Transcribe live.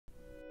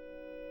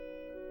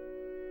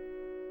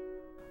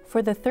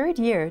For the third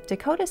year,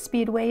 Dakota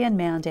Speedway in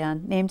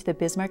Mandan named the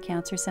Bismarck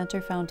Cancer Center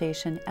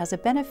Foundation as a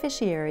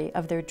beneficiary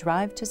of their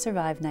Drive to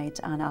Survive night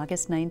on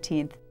August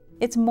 19th.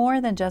 It's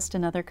more than just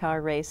another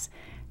car race.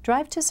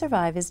 Drive to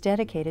Survive is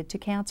dedicated to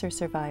cancer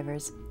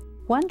survivors.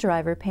 One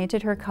driver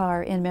painted her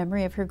car in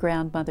memory of her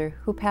grandmother,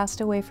 who passed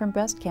away from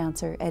breast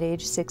cancer at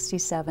age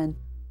 67.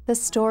 The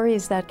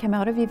stories that come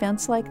out of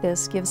events like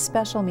this give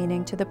special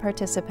meaning to the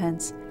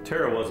participants.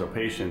 Tara was a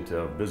patient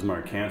of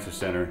Bismarck Cancer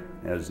Center,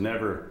 has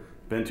never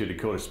been to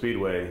Dakota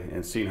Speedway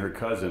and seen her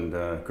cousin,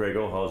 Greg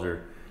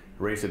Ohauser,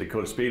 race at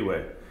Dakota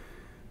Speedway.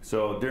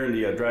 So during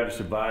the Drive to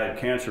Survive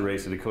cancer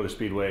race at Dakota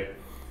Speedway,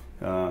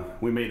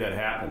 we made that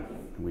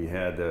happen. We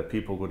had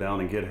people go down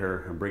and get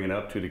her and bring it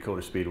up to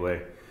Dakota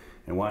Speedway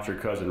and watch her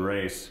cousin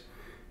race.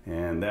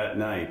 And that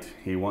night,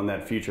 he won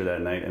that feature that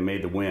night and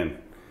made the win.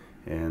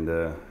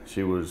 And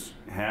she was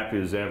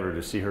happy as ever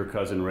to see her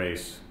cousin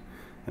race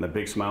and a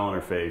big smile on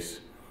her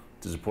face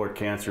to support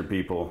cancer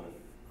people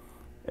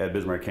at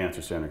Bismarck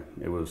Cancer Center.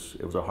 It was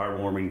a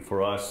heartwarming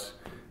for us,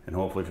 and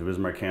hopefully for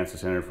Bismarck Cancer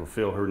Center to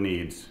fulfill her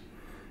needs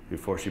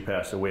before she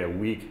passed away a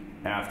week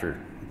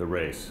after the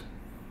race.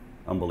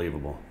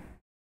 Unbelievable.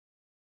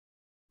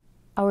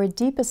 Our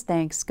deepest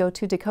thanks go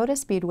to Dakota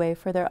Speedway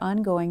for their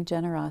ongoing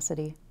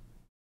generosity.